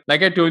said, I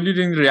told you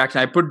during the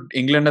reaction, I put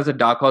England as a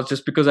dark horse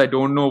just because I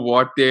don't know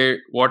what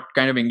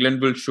kind of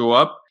England will show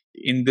up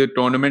in the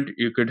tournament.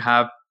 You could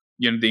have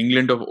the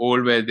England of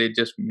old where they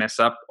just mess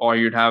up, or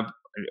you'd have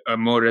a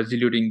more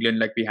resolute England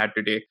like we had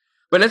today.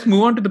 But let's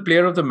move on to the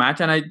player of the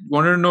match, and I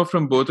wanted to know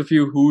from both of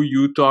you who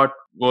you thought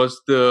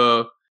was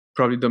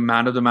probably the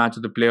man of the match or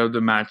the player of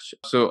the match.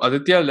 So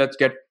Aditya,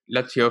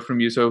 let's hear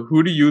from you. So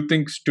who do you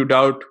think stood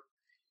out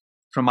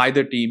from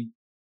either team?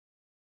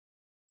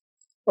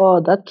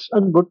 That's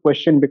a good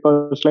question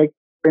because like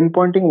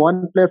pinpointing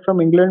one player from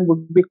England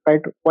would be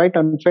quite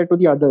unfair to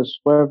the others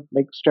who have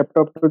like stepped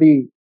up to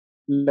the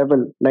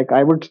level. Like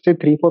I would say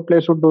 3-4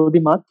 players would do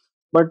the mark,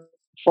 but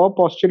for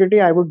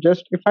posterity, I would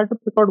just if I had to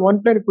pick out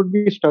one player, it would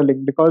be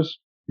Sterling because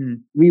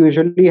we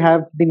usually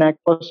have the knack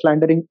for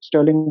slandering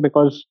Sterling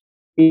because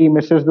he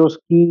misses those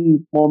key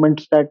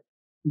moments that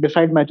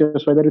decide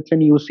matches, whether it's in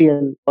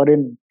UCL or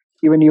in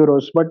even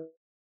Euros. But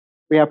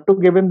we have to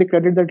give him the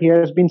credit that he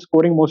has been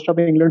scoring most of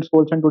England's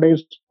goals, and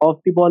today's off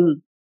the ball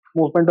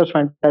movement was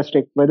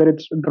fantastic, whether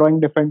it's drawing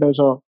defenders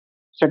or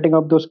setting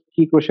up those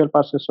key crucial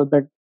passes so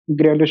that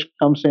Grealish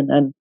comes in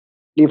and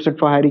leaves it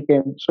for Harry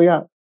Kane. So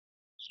yeah,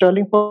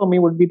 Sterling for me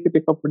would be the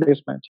pick of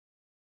today's match.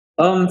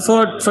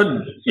 For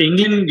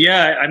England,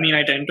 yeah, I mean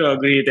I tend to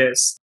agree.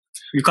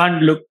 You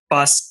can't look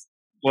past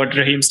what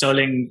Raheem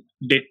Sterling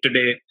did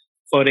today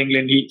for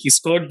England. He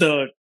scored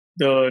the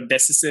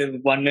decisive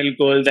 1-0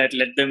 goal that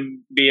let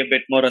them be a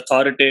bit more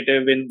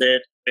authoritative in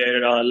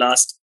their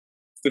last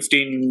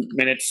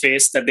 15-minute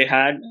phase that they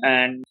had.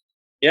 And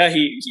yeah,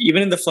 he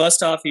even in the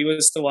first half, he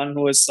was the one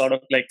who was sort of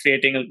like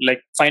creating,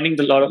 like finding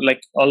the lot of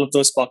like all of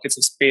those pockets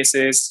of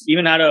spaces.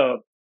 Even had a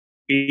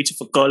each of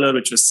a curler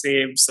which was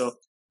saved. So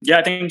yeah,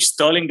 I think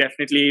Sterling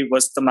definitely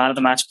was the man of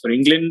the match for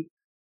England.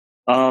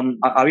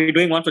 Are we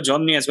doing one for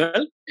Germany as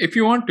well? If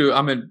you want to,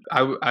 I mean,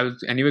 I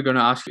was anyway going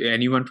to ask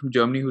anyone from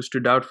Germany who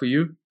stood out for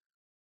you.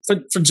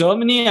 For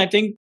Germany, I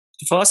think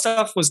the first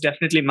half was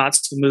definitely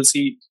Mats Hummels.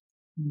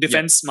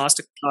 Defense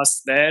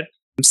masterclass there.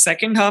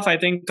 Second half, I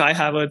think Kai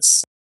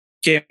Havertz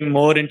came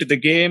more into the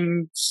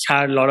game,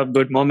 had a lot of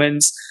good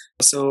moments.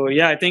 So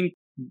yeah, I think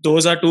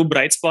those are two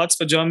bright spots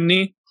for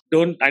Germany.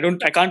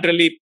 I can't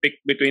really pick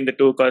between the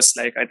two because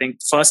like I think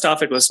first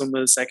half it was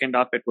Hummels, second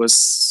half it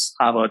was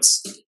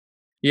Havertz.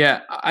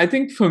 Yeah, I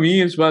think for me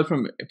as well,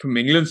 from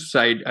England's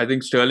side, I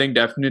think Sterling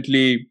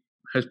definitely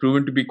has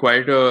proven to be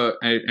quite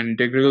an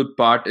integral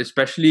part,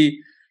 especially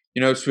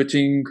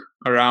switching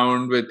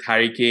around with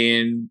Harry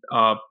Kane,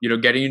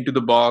 getting into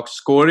the box,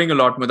 scoring a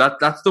lot more.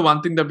 That's the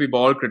one thing that we've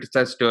all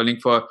criticized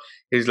Sterling for,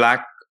 his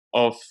lack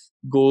of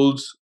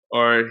goals,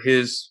 or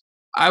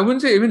I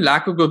wouldn't say even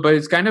lack of goals, but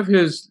it's kind of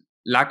his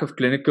lack of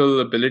clinical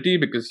ability,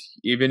 because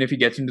even if he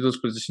gets into those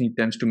positions, he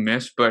tends to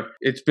miss. But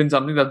it's been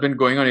something that's been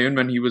going on even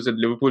when he was at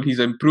Liverpool. He's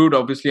improved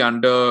obviously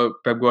under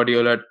Pep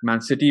Guardiola at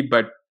Man City,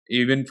 but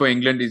even for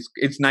England,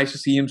 it's nice to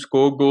see him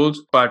score goals.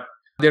 But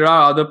there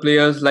are other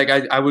players, like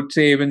I would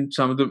say even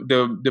some of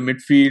the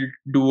midfield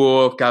duo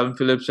of Calvin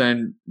Phillips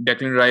and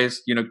Declan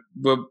Rice,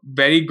 were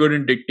very good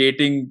in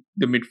dictating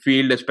the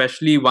midfield,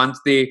 especially once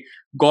they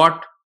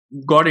got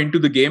into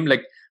the game.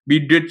 Like we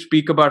did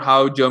speak about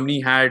how Germany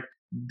had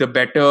the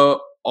better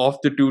of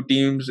the two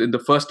teams in the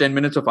first 10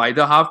 minutes of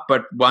either half,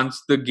 but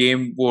once the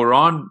game wore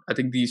on, I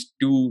think these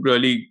two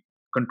really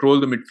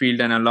controlled the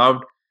midfield and allowed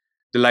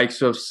the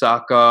likes of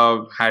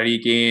Saka, Harry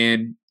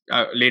Kane,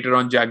 later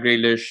on Jack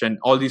Grealish and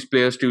all these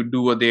players to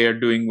do what they are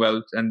doing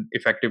well and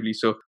effectively.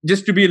 So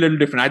just to be a little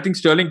different, I think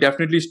Sterling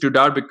definitely stood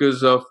out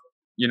because of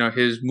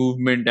his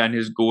movement and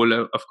his goal,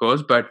 of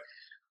course. But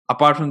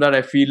apart from that,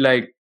 I feel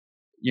like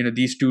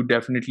these two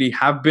definitely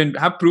have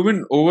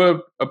proven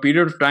over a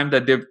period of time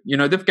that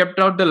they've kept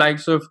out the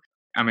likes of.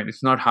 I mean,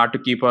 it's not hard to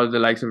keep out the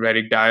likes of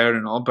Eric Dyer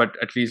and all, but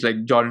at least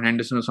like Jordan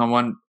Henderson or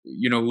someone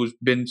who's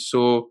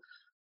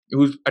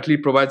at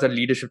least provides that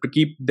leadership to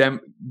keep them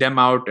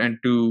out and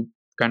to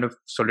kind of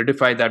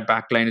solidify that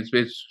backline.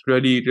 It's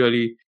really,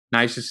 really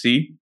nice to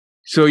see.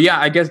 So yeah,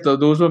 I guess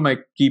those were my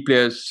key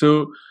players.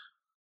 So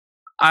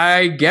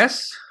I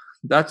guess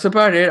that's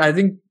about it. I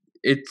think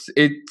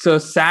it's a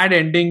sad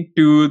ending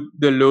to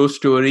the low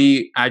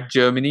story at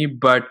Germany,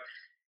 but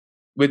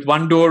with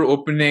one door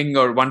opening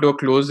or one door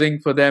closing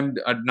for them,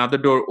 another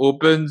door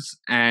opens,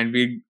 and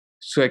we're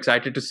so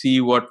excited to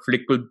see what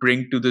Flick will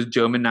bring to this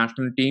German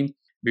national team.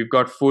 We've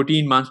got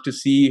 14 months to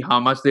see how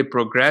much they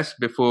progress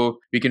before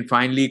we can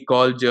finally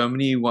call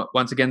Germany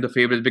once again the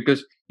favorites.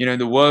 Because in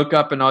the World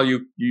Cup and all,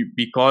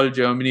 we call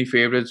Germany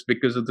favorites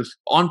because of this.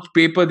 On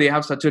paper, they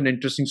have such an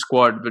interesting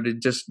squad, but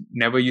it just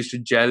never used to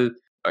gel.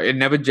 It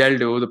never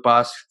gelled over the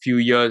past few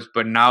years.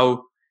 But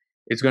now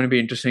it's going to be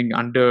interesting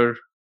under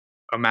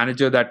a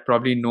manager that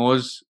probably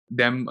knows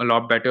them a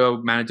lot better,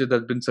 a manager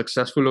that's been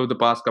successful over the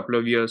past couple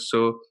of years.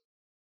 So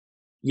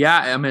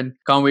yeah, I mean,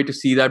 can't wait to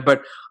see that.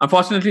 But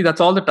unfortunately,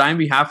 that's all the time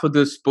we have for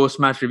this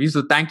post-match review.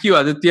 So thank you,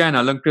 Aditya and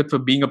Alankrith, for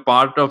being a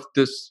part of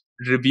this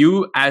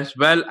review as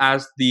well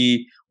as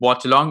the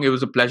watch along. It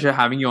was a pleasure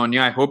having you on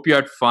here. I hope you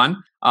had fun.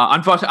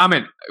 Unfortunately, I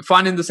mean,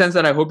 fun in the sense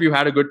that I hope you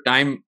had a good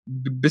time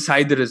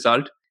beside the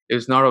result. It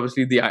was not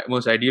obviously the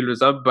most ideal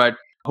result, but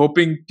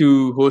hoping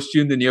to host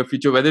you in the near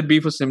future, whether it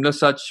be for similar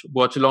such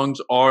watch alongs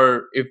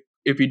or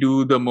if we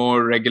do the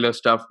more regular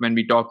stuff when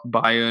we talk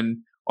Bayern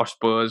or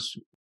Spurs.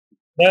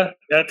 Yeah,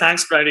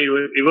 thanks, Brady.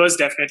 It was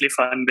definitely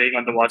fun being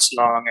on the watch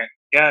along, and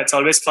yeah, it's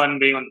always fun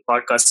being on the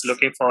podcast.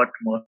 Looking forward to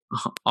more.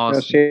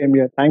 Awesome. Same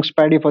here. Thanks,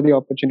 Paddy, for the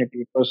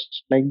opportunity. It was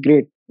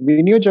great.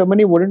 We knew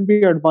Germany wouldn't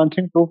be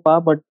advancing too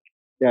far, but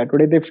yeah,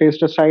 today they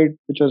faced a side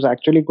which was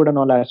actually good on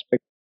all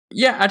aspects.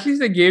 Yeah, at least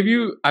they gave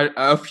you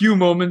a few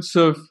moments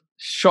of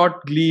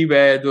short glee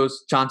where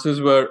those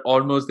chances were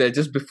almost there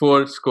just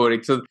before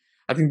scoring. So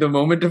I think the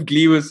moment of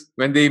glee was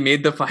when they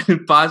made the final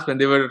pass, when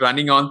they were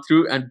running on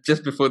through, and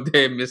just before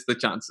they missed the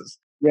chances.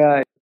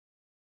 Yeah.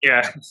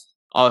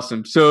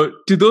 Awesome. So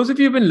to those of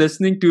you who've been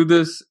listening to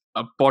this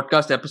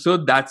podcast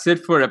episode, that's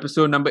it for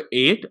episode number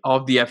 8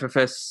 of the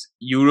FFS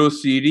Euro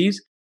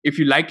series. If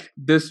you liked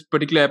this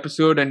particular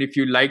episode and if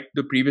you liked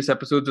the previous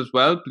episodes as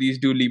well, please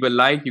do leave a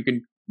like. You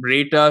can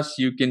rate us,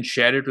 you can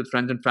share it with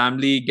friends and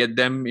family, get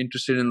them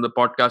interested in the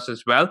podcast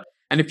as well.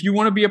 And if you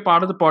want to be a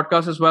part of the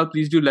podcast as well,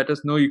 please do let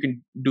us know. You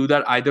can do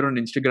that either on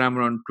Instagram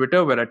or on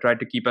Twitter, where I try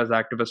to keep as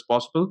active as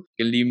possible.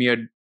 You can leave me a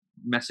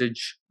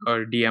message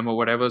or DM or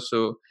whatever.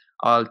 So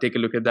I'll take a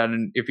look at that.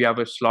 And if you have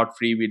a slot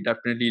free, we'd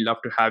definitely love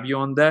to have you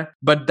on there.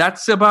 But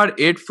that's about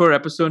it for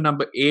episode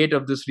number 8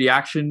 of this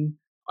reaction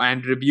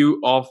and review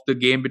of the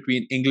game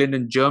between England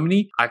and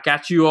Germany. I'll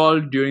catch you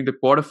all during the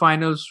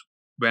quarterfinals,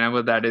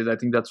 whenever that is. I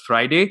think that's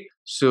Friday.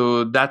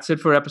 So that's it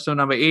for episode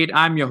number 8.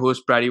 I'm your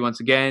host, Brady, once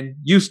again.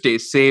 You stay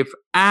safe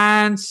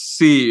and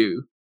see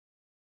you.